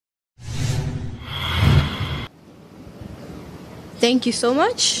Thank you so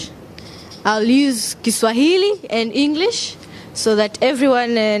much. I'll use Kiswahili and English so that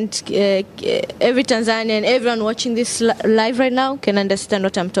everyone and every Tanzanian, everyone watching this live right now can understand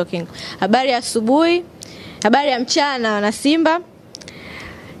what I'm talking. Habari ya asubuhi, habari ya mchana na Simba.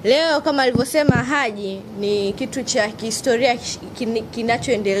 Leo kama alivyosema Haji ni kitu cha kihistoria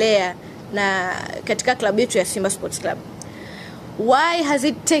kinachoendelea na katika klabu yetu ya Simba Sports Club. Why has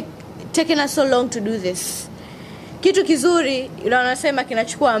it taken us so long to do this? Kitu kizuri wanasema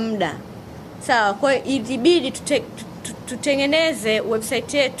kinachukua muda. Sawa, kwa hiyo ilibidi tutengeneze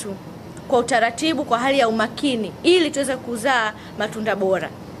website yetu kwa utaratibu, kwa hali ya umakini ili tuweze kuzaa matunda bora.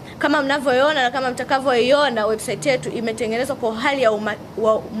 Kama mnavyoiona na kama mtakavyoiona, website yetu imetengenezwa kwa hali ya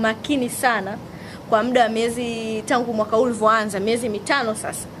umakini sana kwa muda wa miezi tangu mwaka ulivyoanza, miezi 5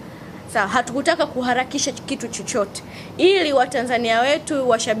 sasa. Sawa, hatukutaka kuharakisha kitu chochote ili Watanzania wetu,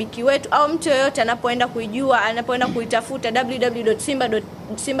 washabiki wetu au mtu yoyote anapoenda kuijua, anapoenda kuitafuta www.simba.co.tz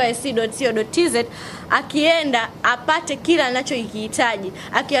akienda apate kila anachokihitaji.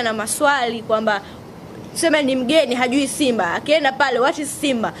 Akiwa na maswali kwamba sema ni mgeni hajui Simba, akienda pale what is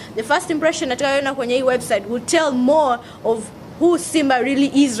Simba, the first impression atakayoona kwenye hii website will tell more of who Simba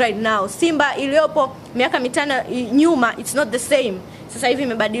really is right now. Simba iliyopo miaka 5 nyuma, it's not the same. Sasa hivi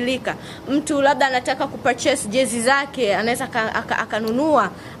imebadilika. Mtu labda anataka kupurchase jezi zake, anaweza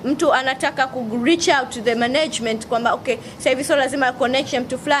akanunua. Mtu anataka ku reach out to the management kwamba okay, sasa hivi sio lazima connection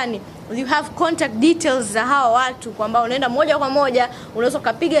mtu fulani. You have contact details za hao watu kwamba unaenda moja kwa moja, unaweza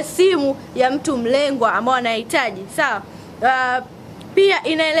kupiga simu ya mtu mlengwa ambao anahitaji. Sawa. Pia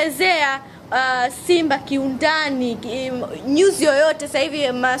inaelezea Simba kiundani, news yoyote sasa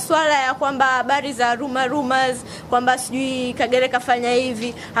hivi, masuala ya kwamba habari za rumors kwamba sijui Kagere kafanya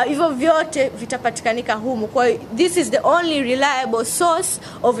hivi, hivyo vyote vitapatikanika humu. Kwa hiyo this is the only reliable source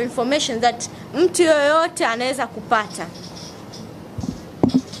of information that mtu yoyote anaweza kupata.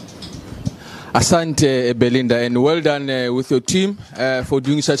 Asante Belinda, and well done with your team for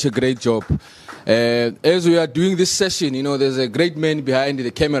doing such a great job. As we are doing this session, you know, there's a great man behind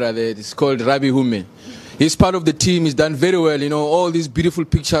the camera there. It's called Rabi Hume. He's part of the team. He's done very well. You know, all these beautiful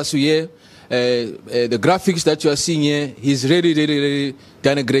pictures here, the graphics that you are seeing here, he's really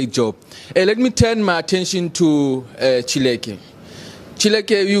done a great job. Let me turn my attention to Chileke.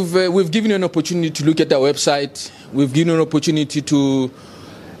 Chileke, we've given you an opportunity to look at our website. We've given you an opportunity to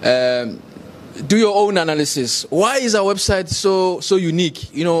do your own analysis. Why is our website so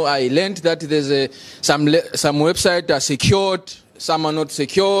unique? You know, I learned that there's some websites are secured, some are not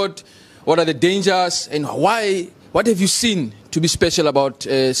secured. What are the dangers, and why? What have you seen to be special about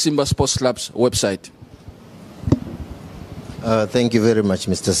Simba Sports Club's website? Thank you very much,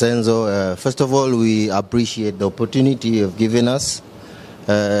 Mr. Senzo. First of all, we appreciate the opportunity you've given us.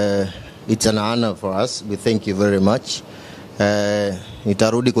 It's an honor for us. We thank you very much.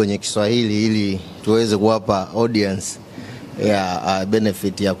 Nitarudi kwenye Kiswahili ili tuweze kuwapa audience ya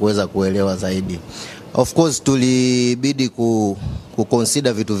benefit ya kuweza kuelewa zaidi. Of course tulibidi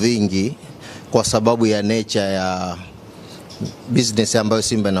kuconsider vitu vingi kwa sababu ya nature ya business ambayo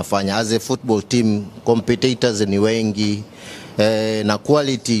Simba inafanya. As a football team, competitors ni wengi, na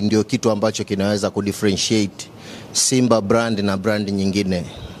quality ndio kitu ambacho kinaweza kudifferentiate Simba brand na brand nyingine.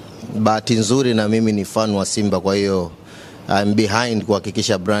 Bahati nzuri na mimi ni fan wa Simba, kwa hiyo I'm behind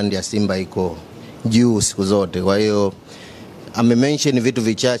kuhakikisha brand ya Simba iko juu siku zote. Kwa hiyo ame-mention vitu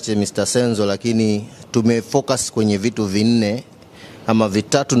vichache Mr. Senzo, lakini tumefocus kwenye vitu 4 ama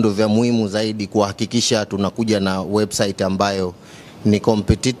 3 ndio vya muhimu zaidi kuhakikisha tunakuja na website ambayo ni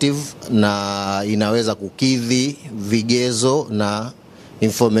competitive na inaweza kukidhi vigezo na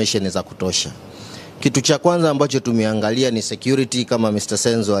information za kutosha. Kitu cha kwanza ambacho tumeangalia ni security, kama Mr.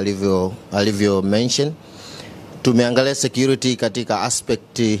 Senzo alivyo mention. Tumeangalia security katika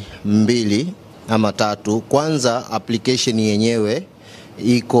aspect 2 ama 3. Kwanza, application yenyewe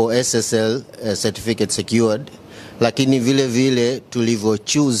iko SSL certificate secured, lakini vile tulivyo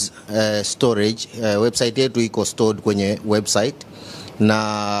choose storage, website yetu iko stored kwenye website,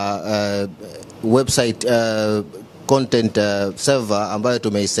 na website content server ambayo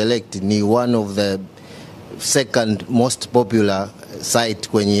tumeiselect ni one of the second most popular site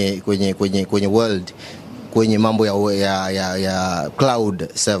kwenye world kwenye mambo ya cloud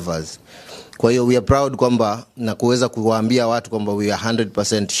servers. Kwa hiyo we are proud kwamba na kuweza kuwaambia watu kwamba we are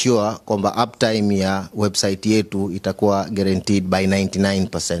 100% sure kwamba uptime ya website yetu itakuwa guaranteed by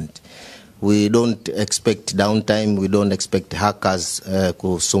 99%. We don't expect downtime, we don't expect hackers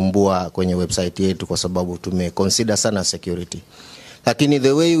kusumbua kwenye website yetu kwa sababu tumeconsider sana security. Lakini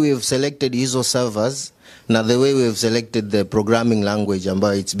the way we have selected hizo servers na the way we have selected the programming language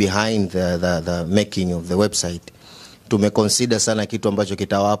ambayo it's behind the making of the website, tumeconsider sana kitu ambacho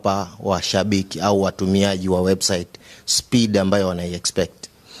kitawapa washabiki au watumiaji wa website speed ambayo wanaiexpect.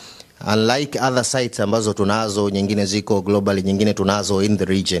 Unlike other sites ambazo tunazo, nyingine ziko globally, nyingine tunazo in the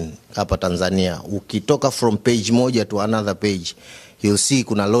region hapa Tanzania, ukitoka from page moja to another page, you'll see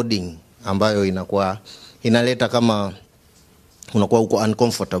kuna loading ambayo inaleta kama unakuwa uko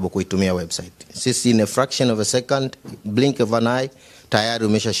uncomfortable kuitumia website. Sisi in a fraction of a second, blink of an eye, tayari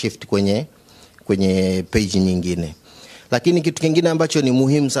umesha shift kwenye page nyingine. Lakini kitu kingine ambacho ni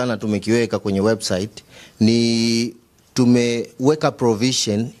muhimu sana tumekiweka kwenye website ni tumeweka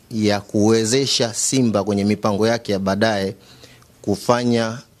provision ya kuwezesha Simba kwenye mipango yake ya baadaye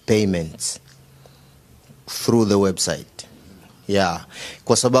kufanya payments through the website. Yeah.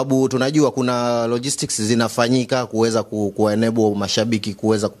 Kwa sababu tunajua kuna logistics zinafanyika kuweza kuenable mashabiki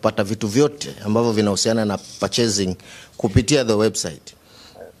kuweza kupata vitu vyote ambavyo vinahusiana na purchasing kupitia the website.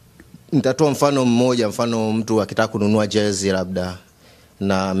 Nitatoa mfano mmoja, mfano mtu akitaka kununua jersey labda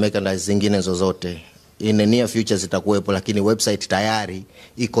na merchandise zingine zozote, in the near future zitakuwepo, lakini website tayari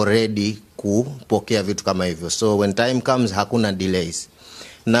iko ready kupokea vitu kama hivyo. So when time comes hakuna delays.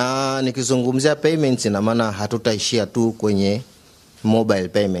 Na nikizungumzia payments, ina maana hatutaishia tu kwenye mobile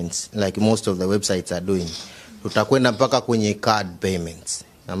payments like most of the websites are doing. Tutakwenda mpaka kwenye card payments.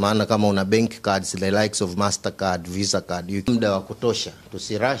 Na maana kama una bank cards, the likes of Mastercard, Visa card, muda wa kutosha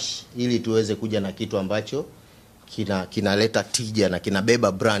tusirush ili tuweze kuja na kitu ambacho kinaleta tija na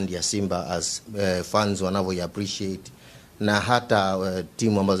kinabeba brand ya Simba as fans wanavyo appreciate, na hata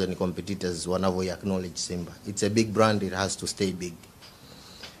timu ambazo ni competitors wanavyo acknowledge Simba. It's a big brand, it has to stay big.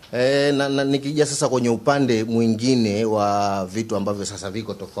 Na nikija sasa kwenye upande mwingine wa vitu ambavyo sasa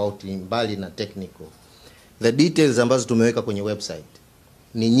viko tofauti mbali na technical, the details ambazo tumeweka kwenye website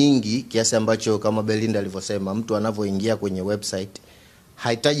ni nyingi kiasi ambacho kama Belinda alivyosema, mtu anavyoingia kwenye website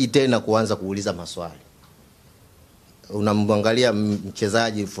hahitaji tena kuanza kuuliza maswali. Unamwangalia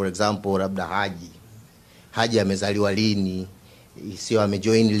mchezaji for example labda Haji amezaliwa lini, sio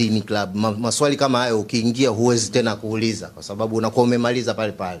amejoin lini club, maswali kama hayo ukiingia huwezi tena kuuliza kwa sababu unakuwa umemaliza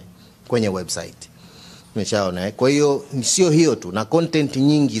pale kwenye website. Umeshaona. Kwa hiyo sio hiyo tu, na content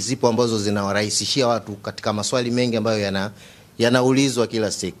nyingi zipo ambazo zinawarahisishia watu katika maswali mengi ambayo yanaulizwa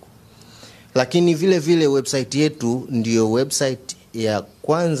kila siku. Lakini vile website yetu ndio website ya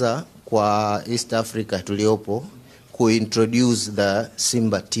kwanza kwa East Africa tuliopo kuintroduce the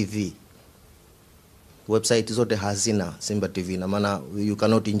Simba TV. Website zote hazina Simba TV, na maana you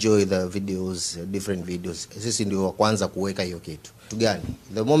cannot enjoy the videos, different videos. Sisi ndio wa kwanza kuweka hiyo kitu. Gani?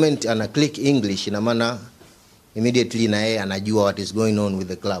 The moment ana click English, na maana immediately na yeye anajua what is going on with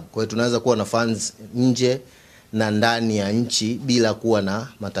the club. Kwa hiyo tunaweza kuwa na fans nje na ndani ya nchi bila kuwa na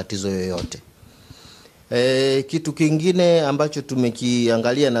matatizo yoyote. Kitu kingine ambacho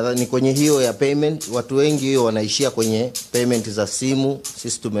tumekiangalia nadhani kwenye hiyo ya payment, watu wengi hiyo wanaishia kwenye payment za simu,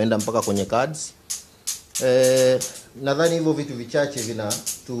 sisi tumeenda mpaka kwenye cards. Nadhani hivyo vitu vichache vina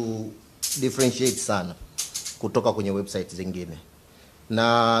to differentiate sana kutoka kwenye website zingine.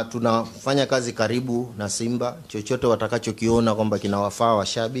 Na tunafanya kazi karibu na Simba, chochote watakachokiona kwamba kinawafaa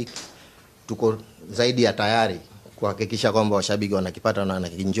washabiki, tuko zaidi ya tayari kuhakikisha kwamba washabiki wanakipata na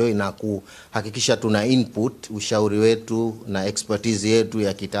wanaenjoy, na kuhakikisha tuna input ushauri wetu na expertise yetu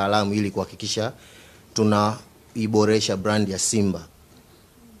ya kitaalamu ili kuhakikisha tunaiboresha brand ya Simba.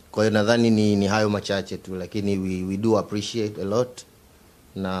 Kwa hiyo nadhani ni hayo machache tu, lakini we do appreciate a lot,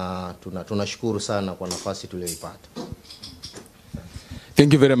 na tunashukuru sana kwa nafasi tuliyoipata.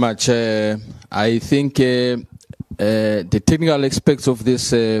 Thank you very much. I think the technical aspects of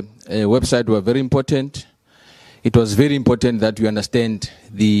this website were very important. It was very important that we understand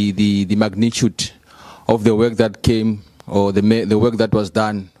the magnitude of the work that came, or the work that was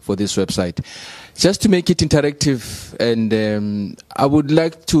done for this website. Just to make it interactive, and I would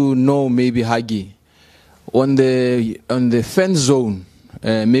like to know maybe Hagi, on the fan zone,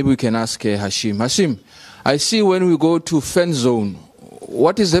 maybe we can ask Hashim. Hashim, I see when we go to fan zone,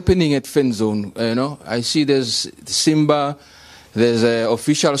 what is happening at fan zone? I see there's Simba, there's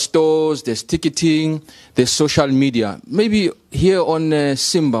official stores, there's ticketing, there's social media. Maybe here on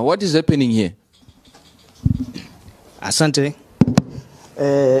Simba, what is happening here? Asante.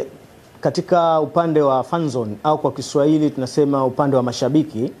 Katika upande wa fan zone, au kwa Kiswahili tunasema upande wa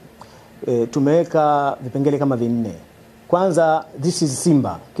mashabiki, tumeweka vipengele kama vinne. Kwanza, this is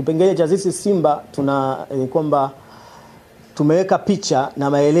Simba. Kipengele cha this is Simba kwamba tumeweka picha na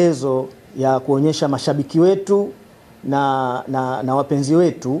maelezo ya kuonyesha mashabiki wetu na wapenzi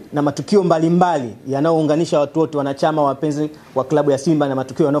wetu na matukio mbalimbali yanayounganisha watu wote, wanachama, wapenzi wa klabu ya Simba, na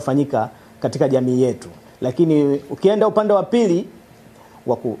matukio yanayofanyika katika jamii yetu. Lakini ukienda upande wa pili,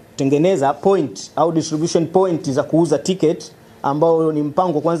 wa kutengeneza point au distribution point za kuuza ticket, ambao ni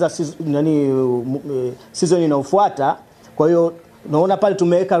mpango kwanza season inayofuata. Kwa hiyo naona pale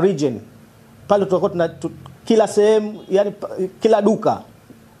tumeweka region pale, tutakuwa kila sehemu, yani kila duka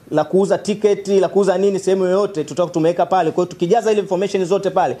la kuuza tiketi, la kuuza nini, sehemu yoyote tutakuwa tumeweka pale. Kwa hiyo tukijaza ile information zote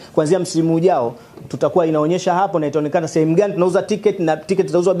pale kuanzia msimu ujao, tutakuwa inaonyesha hapo na itaonekana sehemu gani tunauza tiketi na tiketi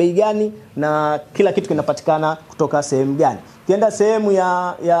zinauzwa bei gani na kila kitu kinapatikana kutoka sehemu gani. Kienda sehemu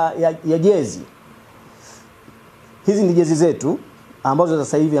ya jezi, hizi ni jezi zetu ambazo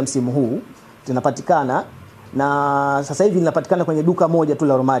sasa hivi ya msimu huu zinapatikana, na sasa hivi zinapatikana kwenye duka moja tu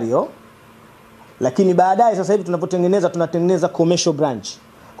la Romario. Lakini baadaye sasa hivi tunatengeneza commercial branch.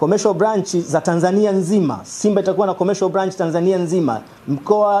 Commercial branch za Tanzania nzima. Simba itakuwa na commercial branch Tanzania nzima.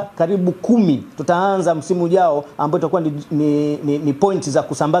 Mkoa karibu 10 tutaanza msimu ujao, ambao itakuwa ni point za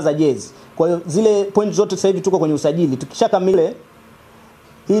kusambaza jezi. Kwa hiyo zile point zote sasa hivi tuko kwenye usajili. Tukishakamile,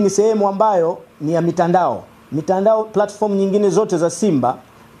 hii ni sehemu ambayo ni ya mitandao. Mitandao, platform nyingine zote za Simba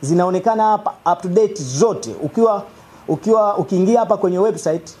zinaonekana hapa, up to date zote. Ukiingia hapa kwenye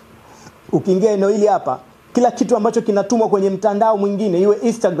website, ukiingia eneo hili hapa, kila kitu ambacho kinatumwa kwenye mtandao mwingine, iwe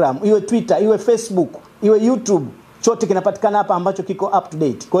Instagram, iwe Twitter, iwe Facebook, iwe YouTube, chote kinapatikana hapa ambacho kiko up to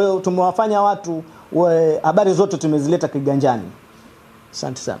date. Kwa hiyo tumewafanya watu habari zote tumezileta kiganjani.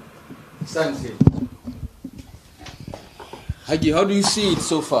 Asante sana. Asante. Haji, how do you see it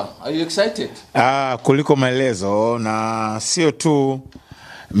so far? Are you excited? Kuliko maelezo, na sio tu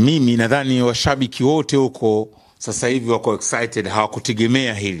mimi, nadhani washabiki wote huko sasa hivi wako excited,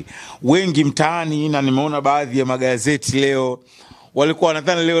 hawakutegemea hili. Wengi mtaani, na nimeona baadhi ya magazeti leo, walikuwa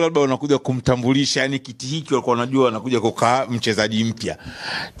wanadhani leo labda wanakuja kumtambulisha, yani kiti hiki walikuwa wanajua wanakuja kukaa mchezaji mpya.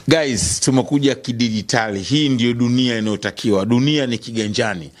 Guys, tumekuja kidijitali. Hii ndio dunia inayotakiwa. Dunia ni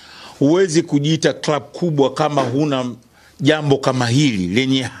kiganjani. Huwezi kujiita club kubwa kama huna jambo kama hili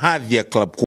lenye hadhi ya club kubwa.